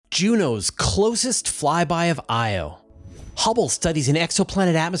Juno's closest flyby of Io. Hubble studies an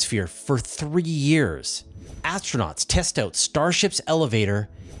exoplanet atmosphere for 3 years. Astronauts test out Starship's elevator,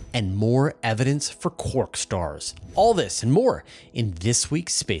 and more evidence for quark stars. All this and more in this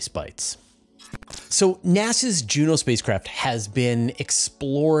week's Space Bites. So NASA's Juno spacecraft has been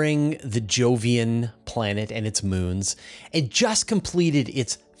exploring the Jovian planet and its moons, and just completed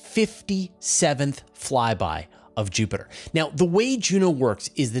its 57th flyby of Jupiter. Now, the way Juno works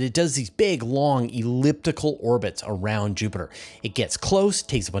is that it does these big, long, elliptical orbits around Jupiter. It gets close,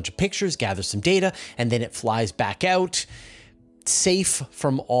 takes a bunch of pictures, gathers some data, and then it flies back out, safe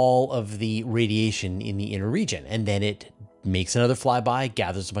from all of the radiation in the inner region. And then it makes another flyby,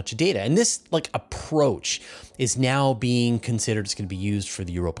 gathers a bunch of data. And this approach is now being considered. It's going to be used for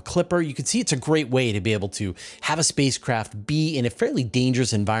the Europa Clipper. You can see it's a great way to be able to have a spacecraft be in a fairly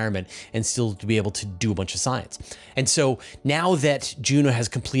dangerous environment and still to be able to do a bunch of science. And so now that Juno has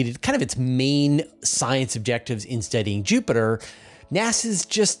completed kind of its main science objectives in studying Jupiter, NASA's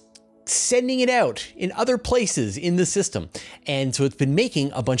just sending it out in other places in the system. And so it's been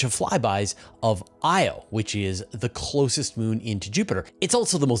making a bunch of flybys of Io, which is the closest moon into Jupiter. It's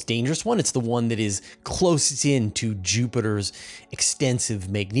also the most dangerous one. It's the one that is closest in to Jupiter's extensive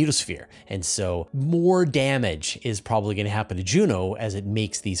magnetosphere. And so more damage is probably going to happen to Juno as it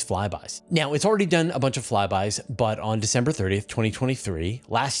makes these flybys. Now, it's already done a bunch of flybys, but on December 30th, 2023,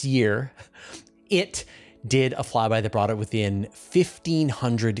 last year, it did a flyby that brought it within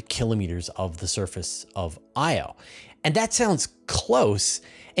 1,500 kilometers of the surface of Io. And that sounds close,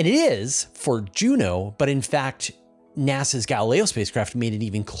 and it is for Juno, but in fact, NASA's Galileo spacecraft made an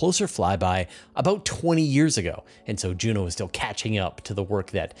even closer flyby about 20 years ago. And so Juno is still catching up to the work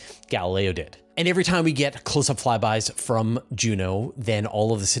that Galileo did. And every time we get close-up flybys from Juno, then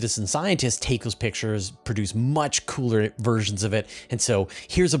all of the citizen scientists take those pictures, produce much cooler versions of it. And so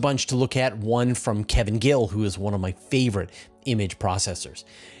here's a bunch to look at, one from Kevin Gill, who is one of my favorite image processors.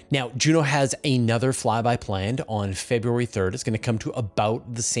 Now, Juno has another flyby planned on February 3rd. It's going to come to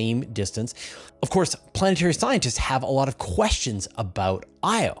about the same distance. Of course, planetary scientists have a lot of questions about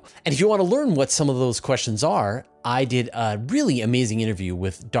Io. And if you want to learn what some of those questions are, I did a really amazing interview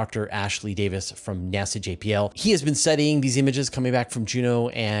with Dr. Ashley Davis from NASA JPL. He has been studying these images coming back from Juno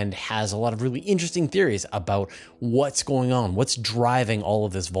and has a lot of really interesting theories about what's going on, what's driving all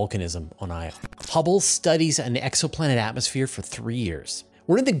of this volcanism on Io. Hubble studies an exoplanet atmosphere for 3 years.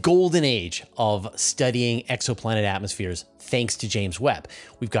 We're in the golden age of studying exoplanet atmospheres thanks to James Webb.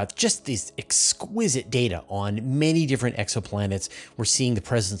 We've got just this exquisite data on many different exoplanets. We're seeing the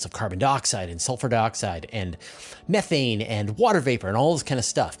presence of carbon dioxide and sulfur dioxide and methane and water vapor and all this kind of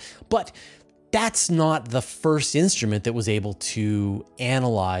stuff. But that's not the first instrument that was able to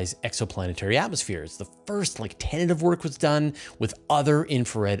analyze exoplanetary atmospheres. The first tentative work was done with other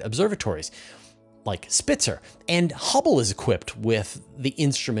infrared observatories, like Spitzer, and Hubble is equipped with the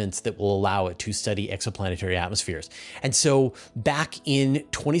instruments that will allow it to study exoplanetary atmospheres. And so back in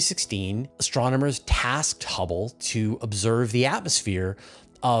 2016, astronomers tasked Hubble to observe the atmosphere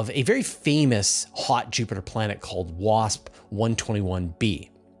of a very famous hot Jupiter planet called WASP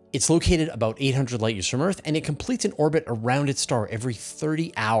 121b. It's located about 800 light years from Earth, and it completes an orbit around its star every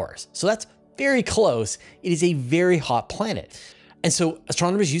 30 hours. So that's very close. It is a very hot planet. And so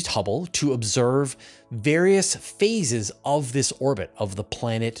astronomers used Hubble to observe various phases of this orbit of the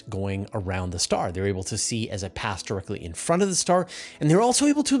planet going around the star. They're able to see as it passed directly in front of the star, and they're also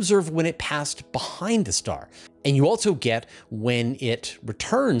able to observe when it passed behind the star. And you also get when it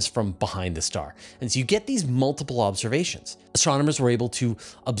returns from behind the star. And so you get these multiple observations. Astronomers were able to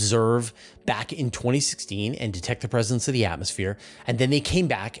observe back in 2016 and detect the presence of the atmosphere. And then they came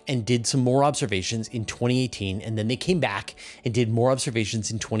back and did some more observations in 2018. And then they came back and did more observations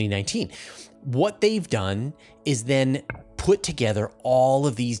in 2019. What they've done is then put together all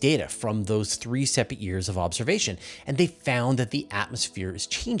of these data from those 3 separate years of observation. And they found that the atmosphere is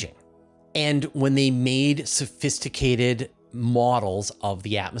changing. And when they made sophisticated models of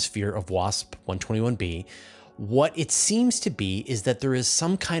the atmosphere of WASP 121b, what it seems to be is that there is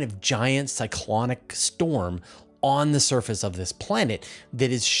some kind of giant cyclonic storm on the surface of this planet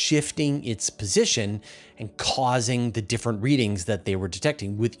that is shifting its position and causing the different readings that they were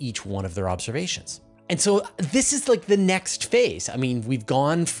detecting with each one of their observations. And so this is the next phase. I mean, we've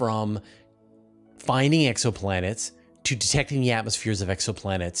gone from finding exoplanets to detecting the atmospheres of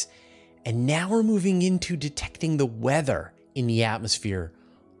exoplanets. And now we're moving into detecting the weather in the atmosphere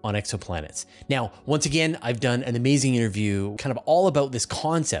on exoplanets. Now, once again, I've done an amazing interview kind of all about this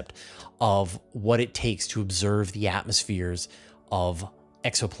concept of what it takes to observe the atmospheres of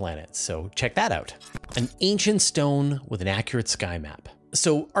exoplanets. So check that out. An ancient stone with an accurate sky map.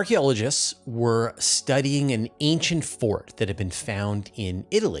 So archaeologists were studying an ancient fort that had been found in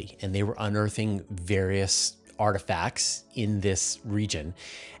Italy, and they were unearthing various artifacts in this region.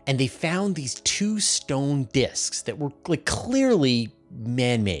 And they found these two stone discs that were like clearly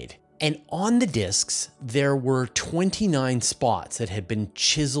man-made. And on the discs, there were 29 spots that had been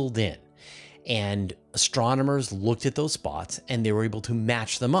chiseled in. And astronomers looked at those spots and they were able to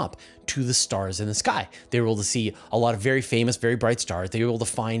match them up to the stars in the sky. They were able to see a lot of very famous, very bright stars. They were able to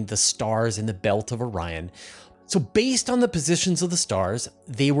find the stars in the belt of Orion. So based on the positions of the stars,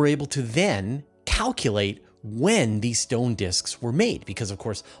 they were able to then calculate when these stone discs were made, because of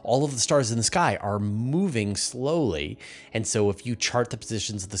course all of the stars in the sky are moving slowly. And so if you chart the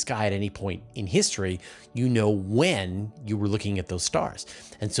positions of the sky at any point in history, you know when you were looking at those stars.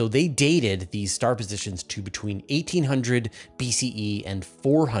 And so they dated these star positions to between 1800 BCE and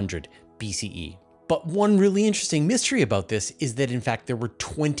 400 BCE. But one really interesting mystery about this is that in fact there were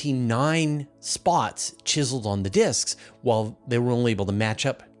 29 spots chiseled on the discs, while they were only able to match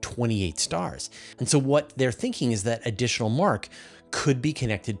up 28 stars. And so what they're thinking is that additional mark could be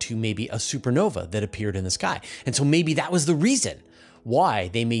connected to maybe a supernova that appeared in the sky. And so maybe that was the reason why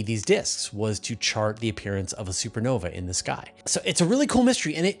they made these discs, was to chart the appearance of a supernova in the sky. So it's a really cool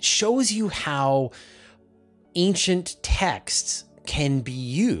mystery, and it shows you how ancient texts can be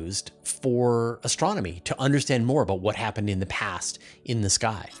used for astronomy to understand more about what happened in the past in the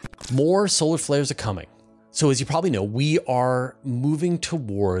sky. More solar flares are coming. So as you probably know, we are moving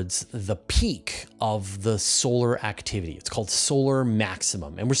towards the peak of the solar activity. It's called solar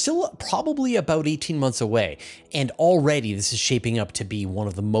maximum, and we're still probably about 18 months away. And already this is shaping up to be one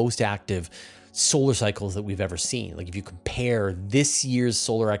of the most active solar cycles that we've ever seen. Like if you compare this year's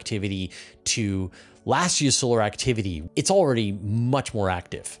solar activity to last year's solar activity, it's already much more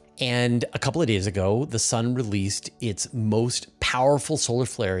active. And a couple of days ago, the sun released its most powerful solar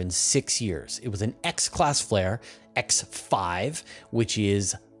flare in 6 years. It was an X-class flare, X5, which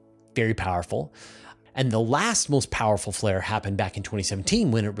is very powerful. And the last most powerful flare happened back in 2017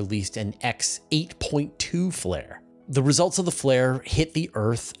 when it released an X8.2 flare. The results of the flare hit the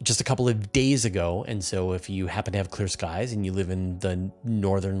Earth just a couple of days ago. And so if you happen to have clear skies and you live in the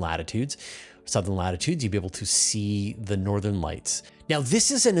northern latitudes, southern latitudes, you'll be able to see the northern lights. Now,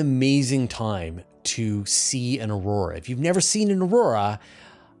 this is an amazing time to see an aurora. If you've never seen an aurora,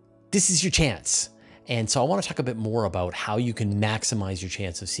 this is your chance. And so I want to talk a bit more about how you can maximize your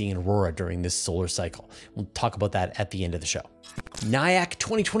chance of seeing an aurora during this solar cycle. We'll talk about that at the end of the show. NIAC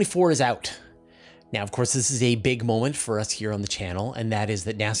 2024 is out. Now, of course, this is a big moment for us here on the channel, and that is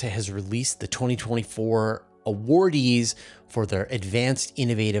that NASA has released the 2024 awardees for their advanced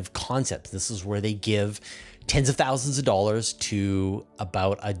innovative concepts. This is where they give tens of thousands of dollars to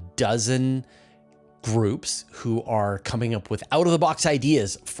about a dozen groups who are coming up with out-of-the-box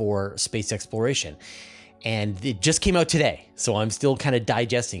ideas for space exploration. And it just came out today, so I'm still kind of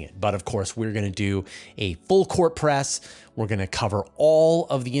digesting it. But of course, we're going to do a full court press. We're going to cover all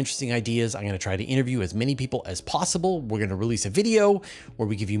of the interesting ideas. I'm going to try to interview as many people as possible. We're going to release a video where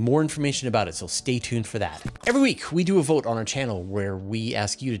we give you more information about it, so stay tuned for that. Every week, we do a vote on our channel where we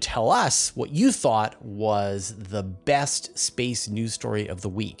ask you to tell us what you thought was the best space news story of the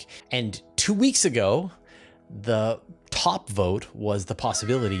week. And 2 weeks ago, the top vote was the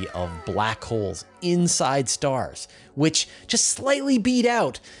possibility of black holes inside stars, which just slightly beat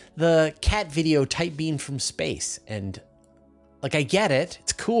out the cat video Tight Beam from Space. And like, I get it,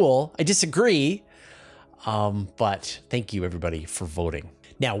 it's cool. I disagree, but thank you everybody for voting.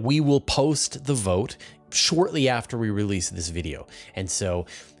 Now, we will post the vote shortly after we release this video. And so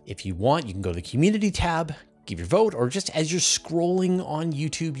if you want, you can go to the community tab, give your vote, or just as you're scrolling on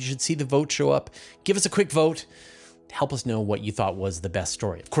YouTube, you should see the vote show up. Give us a quick vote. Help us know what you thought was the best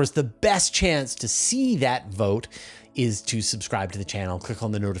story. Of course, the best chance to see that vote is to subscribe to the channel, click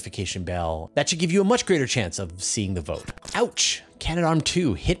on the notification bell. That should give you a much greater chance of seeing the vote. Ouch,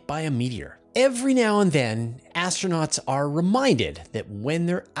 Canadarm2 hit by a meteor. Every now and then, astronauts are reminded that when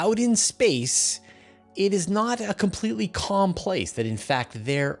they're out in space, it is not a completely calm place, that in fact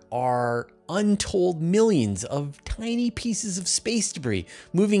there are untold millions of tiny pieces of space debris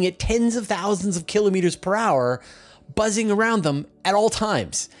moving at tens of thousands of kilometers per hour, buzzing around them at all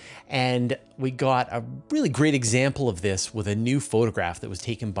times. And we got a really great example of this with a new photograph that was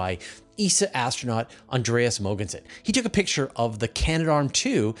taken by ESA astronaut Andreas Mogensen. He took a picture of the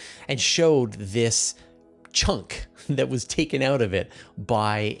Canadarm2 and showed this chunk that was taken out of it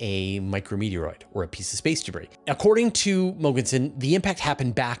by a micrometeoroid or a piece of space debris. According to Mogensen, the impact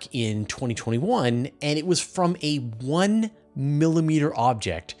happened back in 2021, and it was from a 1 millimeter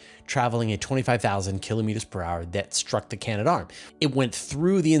object traveling at 25,000 kilometers per hour that struck the Canadarm. It went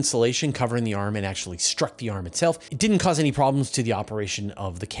through the insulation covering the arm and actually struck the arm itself. It didn't cause any problems to the operation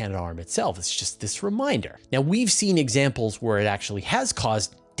of the Canadarm itself. It's just this reminder. Now, we've seen examples where it actually has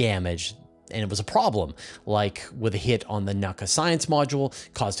caused damage and it was a problem, like with a hit on the NUCA science module,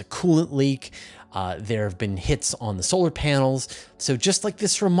 caused a coolant leak. There have been hits on the solar panels. So just like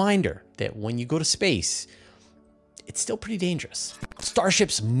this reminder that when you go to space, it's still pretty dangerous.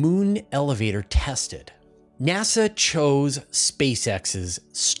 Starship's moon elevator tested. NASA chose SpaceX's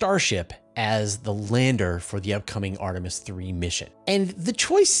Starship as the lander for the upcoming Artemis 3 mission. And the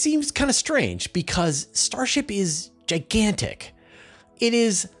choice seems kind of strange because Starship is gigantic. It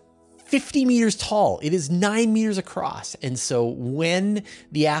is 50 meters tall. It is 9 meters across. And so when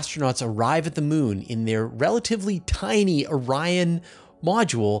the astronauts arrive at the moon in their relatively tiny Orion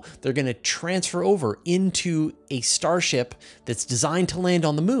module, they're going to transfer over into a Starship that's designed to land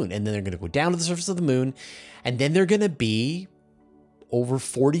on the moon. And then they're going to go down to the surface of the moon. And then they're going to be over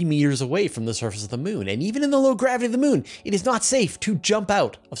 40 meters away from the surface of the moon. And even in the low gravity of the moon, it is not safe to jump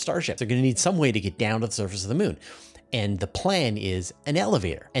out of Starship. They're going to need some way to get down to the surface of the moon. And the plan is an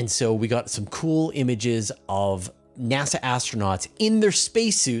elevator. And so we got some cool images of NASA astronauts in their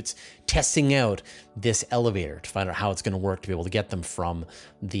spacesuits testing out this elevator to find out how it's going to work to be able to get them from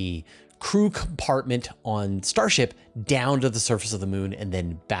the crew compartment on Starship down to the surface of the moon and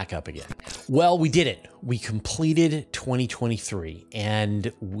then back up again. Well, we did it. We completed 2023 and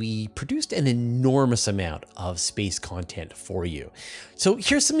we produced an enormous amount of space content for you. So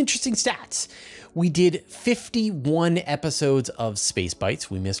here's some interesting stats. We did 51 episodes of Space Bites.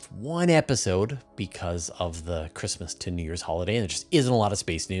 We missed one episode because of the Christmas to New Year's holiday, and there just isn't a lot of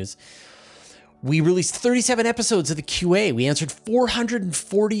space news. We released 37 episodes of the QA. We answered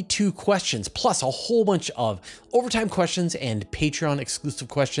 442 questions, plus a whole bunch of overtime questions and Patreon exclusive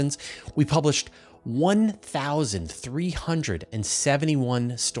questions. We published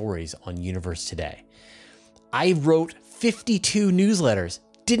 1,371 stories on Universe Today. I wrote 52 newsletters.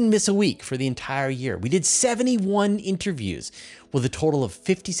 Didn't miss a week for the entire year. We did 71 interviews with a total of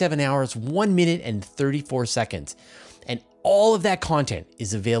 57 hours, 1 minute, and 34 seconds. And all of that content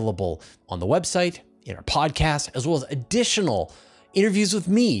is available on the website, in our podcast, as well as additional interviews with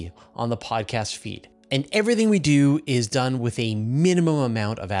me on the podcast feed. And everything we do is done with a minimum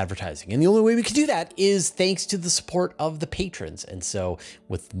amount of advertising. And the only way we can do that is thanks to the support of the patrons. And so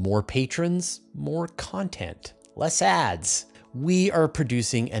with more patrons, more content, less ads. We are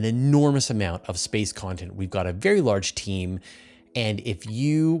producing an enormous amount of space content. We've got a very large team. And if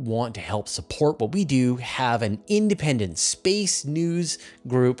you want to help support what we do, have an independent space news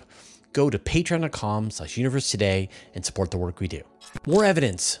group, go to patreon.com/universe today and support the work we do. More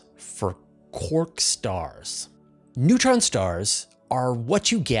evidence for quark stars. Neutron stars are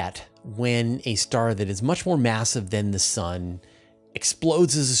what you get when a star that is much more massive than the sun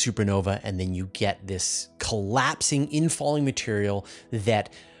explodes as a supernova, and then you get this collapsing, infalling material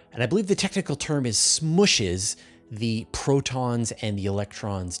that, and I believe the technical term is smushes the protons and the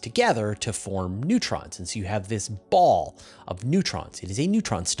electrons together to form neutrons. And so you have this ball of neutrons. It is a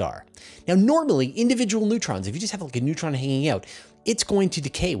neutron star. Now, normally individual neutrons, if you just have like a neutron hanging out, it's going to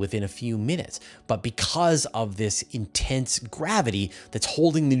decay within a few minutes. But because of this intense gravity that's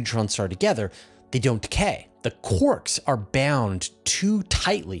holding the neutron star together, they don't decay. The quarks are bound too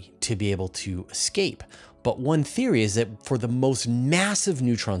tightly to be able to escape. But one theory is that for the most massive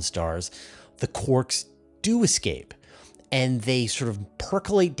neutron stars, the quarks do escape and they sort of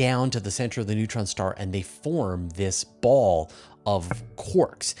percolate down to the center of the neutron star and they form this ball of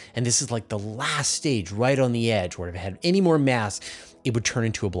quarks. And this is like the last stage right on the edge where if it had any more mass, it would turn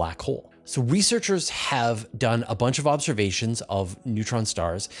into a black hole. So researchers have done a bunch of observations of neutron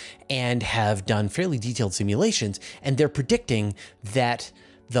stars and have done fairly detailed simulations, and they're predicting that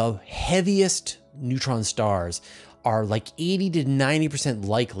the heaviest neutron stars are like 80 to 90%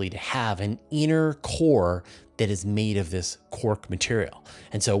 likely to have an inner core that is made of this quark material.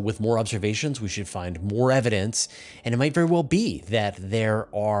 And so with more observations, we should find more evidence. And it might very well be that there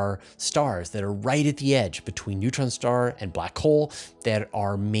are stars that are right at the edge between neutron star and black hole that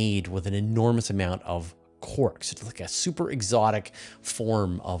are made with an enormous amount of quarks. It's like a super exotic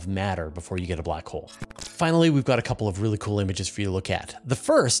form of matter before you get a black hole. Finally, we've got a couple of really cool images for you to look at. The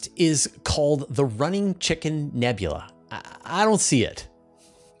first is called the Running Chicken Nebula. I don't see it,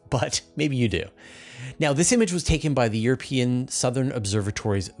 but maybe you do. Now, this image was taken by the European Southern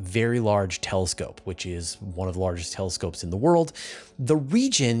Observatory's Very Large Telescope, which is one of the largest telescopes in the world. The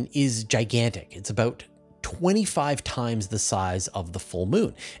region is gigantic. It's about 25 times the size of the full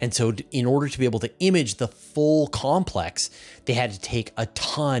moon. And so in order to be able to image the full complex, they had to take a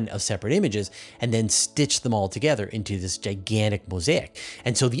ton of separate images and then stitch them all together into this gigantic mosaic.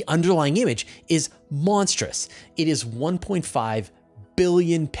 And so the underlying image is monstrous. It is 1.5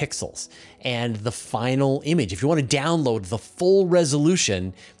 billion pixels. And the final image, if you want to download the full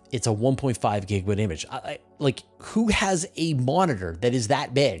resolution, it's a 1.5 gigabit image. Like, who has a monitor that is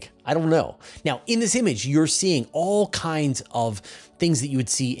that big? I don't know. Now, in this image, you're seeing all kinds of things that you would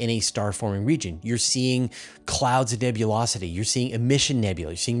see in a star-forming region. You're seeing clouds of nebulosity. You're seeing emission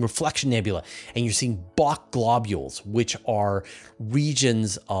nebula. You're seeing reflection nebula. And you're seeing Bok globules, which are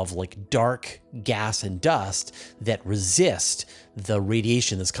regions of like dark gas and dust that resist the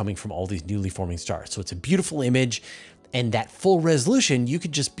radiation that's coming from all these newly forming stars. So it's a beautiful image. And that full resolution, you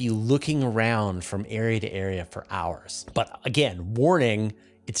could just be looking around from area to area for hours. But again, warning,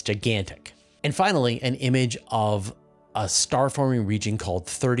 it's gigantic. And finally, an image of a star-forming region called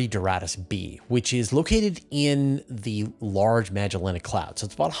 30 Doradus b, which is located in the Large Magellanic Cloud. So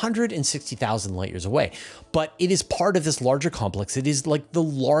it's about 160,000 light years away, but it is part of this larger complex. It is like the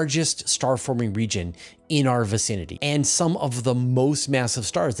largest star-forming region in our vicinity. And some of the most massive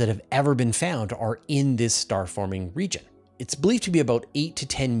stars that have ever been found are in this star-forming region. It's believed to be about 8 to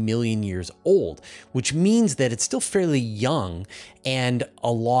 10 million years old, which means that it's still fairly young, and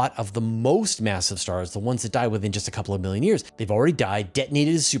a lot of the most massive stars, the ones that die within just a couple of million years, they've already died,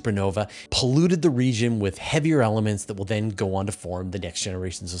 detonated as supernova, polluted the region with heavier elements that will then go on to form the next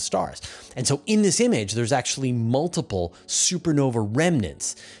generations of stars. And so in this image, there's actually multiple supernova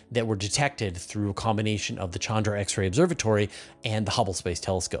remnants that were detected through a combination of the Chandra X-ray Observatory and the Hubble Space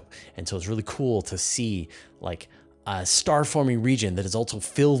Telescope. And so it's really cool to see like a star-forming region that is also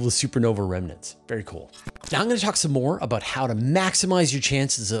filled with supernova remnants. Very cool. Now I'm going to talk some more about how to maximize your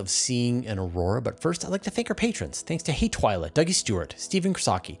chances of seeing an aurora, but first I'd like to thank our patrons. Thanks to Hey Twyla, Dougie Stewart, Stephen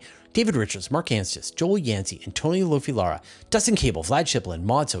Krasaki, David Richards, Mark Anstis, Joel Yancey, Antonio Lofilara, Dustin Cable, Vlad Shiplin,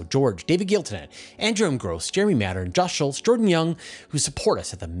 Modso, George, David Giltonet, Andrew M. Gross, Jeremy Mattern, Josh Schultz, Jordan Young, who support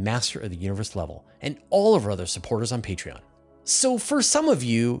us at the Master of the Universe level, and all of our other supporters on Patreon. So for some of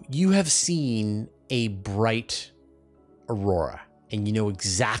you, you have seen a bright aurora, and you know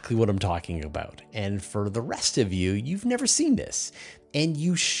exactly what I'm talking about. And for the rest of you, you've never seen this, and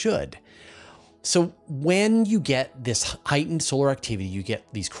you should. So when you get this heightened solar activity, you get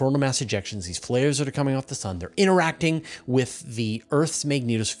these coronal mass ejections, these flares that are coming off the sun, they're interacting with the Earth's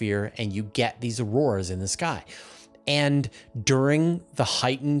magnetosphere, and you get these auroras in the sky. And during the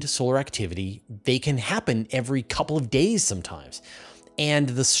heightened solar activity, they can happen every couple of days sometimes. And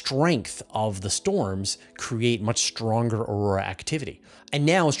the strength of the storms create much stronger aurora activity. And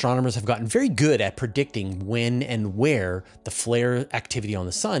now astronomers have gotten very good at predicting when and where the flare activity on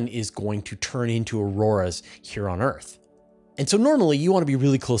the sun is going to turn into auroras here on Earth. And so normally you want to be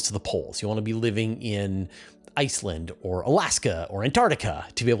really close to the poles. You want to be living in Iceland or Alaska or Antarctica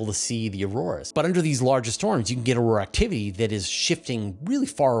to be able to see the auroras. But under these larger storms, you can get aurora activity that is shifting really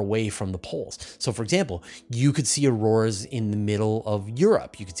far away from the poles. So for example, you could see auroras in the middle of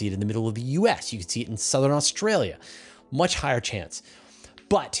Europe. You could see it in the middle of the US. You could see it in southern Australia. Much higher chance.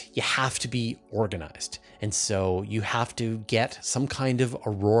 But you have to be organized. And so you have to get some kind of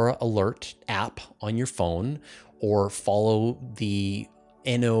aurora alert app on your phone or follow the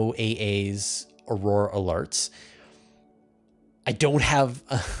NOAA's aurora alerts. I don't have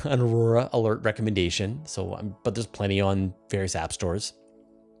an aurora alert recommendation, but there's plenty on various app stores.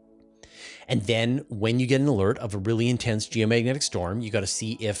 And then when you get an alert of a really intense geomagnetic storm, you got to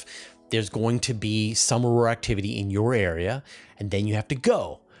see if there's going to be some aurora activity in your area. And then you have to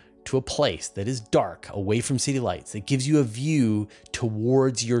go to a place that is dark, away from city lights, that gives you a view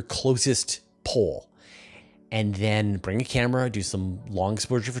towards your closest pole. And then bring a camera, do some long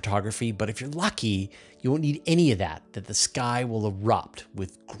exposure photography. But if you're lucky, you won't need any of that the sky will erupt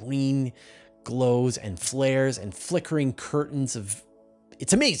with green glows and flares and flickering curtains of,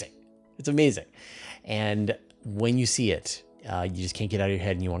 it's amazing. It's amazing. And when you see it, you just can't get out of your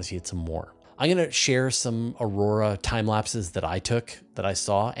head and you want to see it some more. I'm going to share some aurora time lapses that I took, that I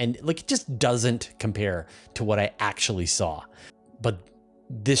saw, and like, it just doesn't compare to what I actually saw. But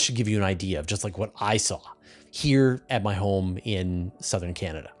this should give you an idea of just like what I saw here at my home in southern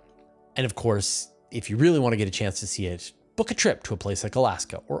Canada. And of course, if you really want to get a chance to see it, book a trip to a place like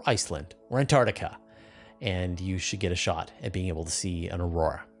Alaska or Iceland or Antarctica, and you should get a shot at being able to see an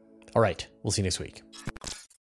aurora. All right, we'll see you next week.